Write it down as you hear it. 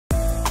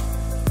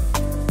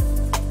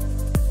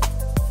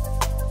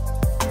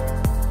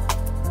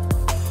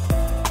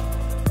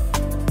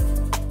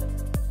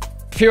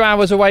few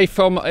hours away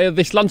from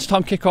this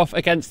lunchtime kickoff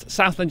against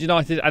Southend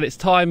United, and it's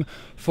time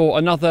for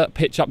another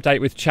pitch update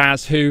with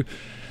Chaz, who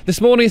this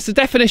morning is the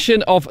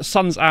definition of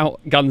sun's out,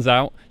 guns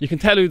out. You can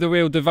tell who the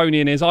real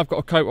Devonian is. I've got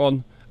a coat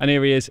on and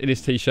here he is in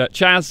his t-shirt.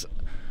 Chaz,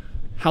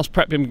 how's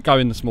prep been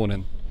going this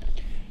morning?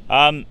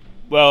 Well,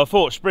 I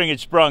thought spring had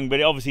sprung, but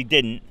it obviously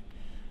didn't,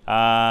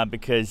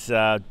 because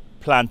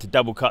planned to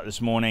double cut this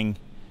morning,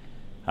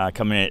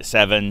 coming in at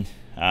 7.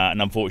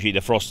 And unfortunately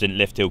the frost didn't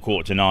lift till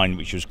 8:45,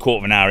 which was quarter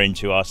of an hour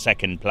into our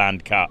second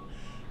planned cut.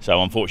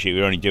 So unfortunately we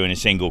were only doing a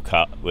single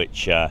cut,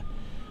 which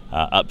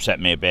upset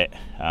me a bit.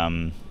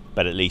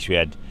 But at least we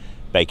had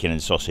bacon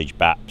and sausage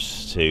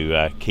baps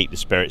to keep the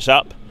spirits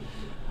up.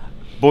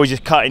 Boys are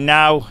cutting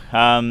now,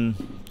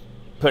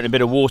 putting a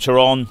bit of water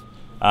on,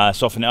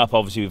 soften it up.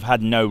 Obviously we've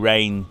had no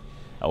rain,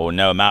 or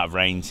no amount of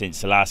rain, since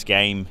the last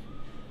game.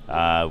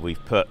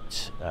 We've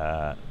put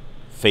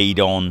feed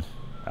on,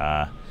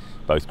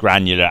 both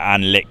granular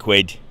and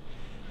liquid,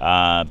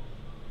 but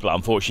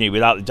unfortunately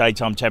without the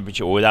daytime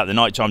temperature, or without the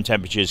nighttime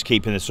temperatures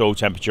keeping the soil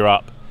temperature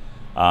up,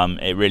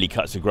 it really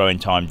cuts the growing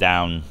time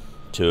down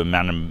to a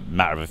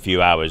matter of a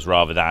few hours,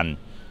 rather than,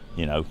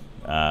 you know,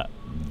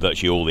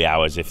 virtually all the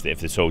hours if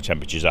the soil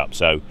temperature's up.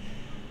 So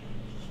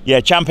yeah,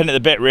 champing at the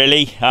bit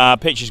really.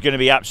 Pitch is going to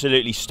be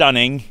absolutely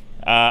stunning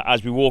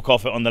as we walk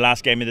off it on the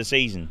last game of the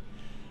season.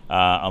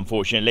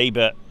 Unfortunately,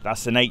 but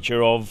that's the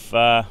nature of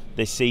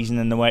this season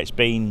and the way it's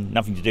been.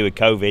 Nothing to do with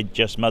COVID,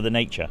 just Mother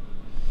Nature.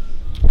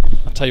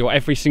 I'll tell you what,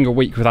 every single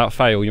week without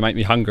fail you make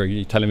me hungry.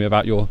 You're telling me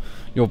about your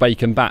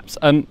bacon baps.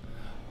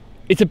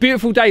 It's a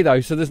beautiful day though,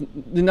 so there's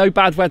no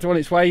bad weather on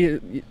its way.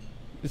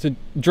 It's a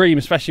dream,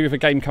 especially with a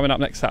game coming up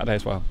next Saturday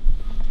as well.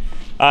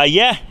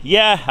 Yeah.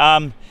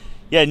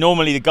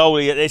 Normally the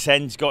goalie at this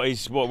end's got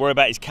his worry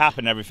about his cap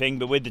and everything,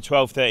 but with the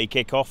 12:30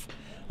 kickoff,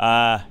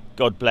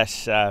 God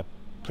bless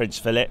Prince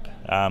Philip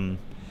and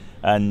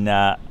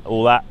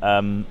all that.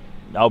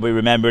 I'll be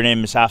remembering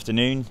him this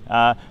afternoon.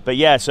 But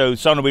yeah, so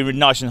sun will be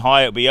nice and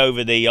high. It'll be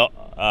over the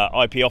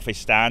IP office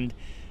stand,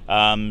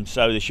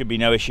 so there should be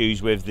no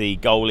issues with the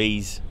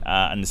goalies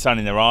and the sun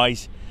in their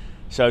eyes.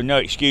 So no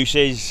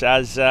excuses,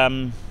 as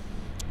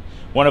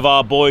one of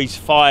our boys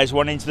fires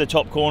one into the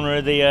top corner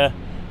of the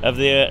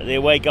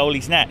away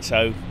goalie's net.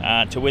 So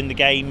to win the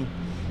game,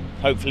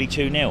 hopefully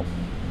 2-0. Well,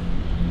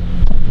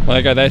 there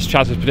you go. There's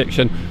Chaz's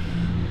prediction.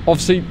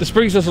 Obviously the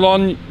sprinklers are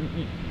on,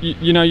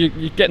 you know,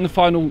 you're getting the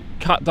final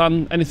cut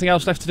done. Anything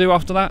else left to do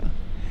after that?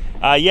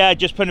 Yeah,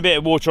 just putting a bit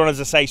of water on, as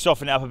I say,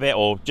 soften it up a bit,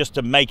 or just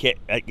to make it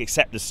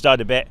accept the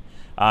stud a bit.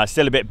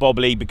 Still a bit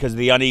bobbly because of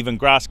the uneven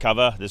grass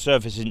cover. The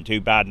surface isn't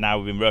too bad now,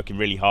 we've been working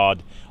really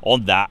hard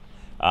on that,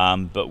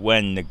 but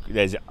when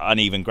there's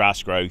uneven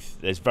grass growth,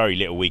 there's very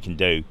little we can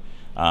do,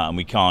 and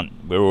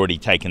we're already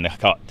taking the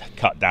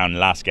cut down the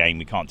last game.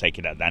 We can't take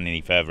it down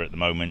any further at the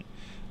moment.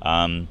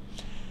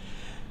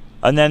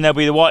 And then there'll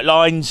be the white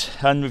lines,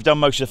 and we've done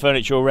most of the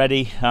furniture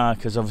already,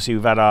 because obviously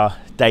we've had our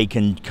day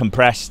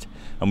compressed,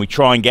 and we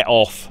try and get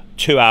off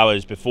 2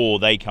 hours before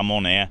they come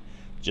on here,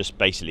 just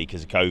basically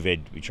because of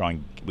COVID. We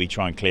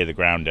try and clear the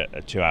ground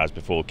at 2 hours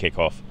before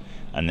kick-off,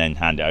 and then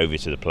hand it over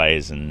to the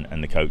players and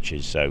the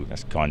coaches. So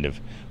that's kind of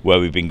where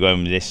we've been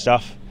going with this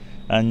stuff.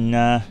 And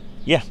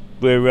yeah,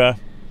 we're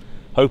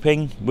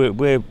hoping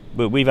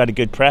we've had a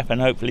good prep, and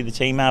hopefully the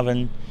team have,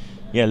 and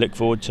yeah, look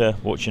forward to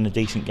watching a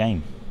decent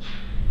game.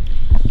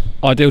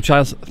 Ideal,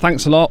 Chaz.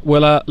 Thanks a lot.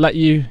 We'll let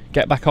you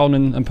get back on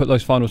and put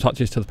those final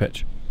touches to the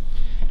pitch.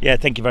 Yeah,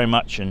 thank you very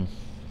much, and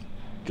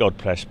God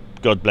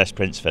bless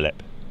Prince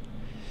Philip.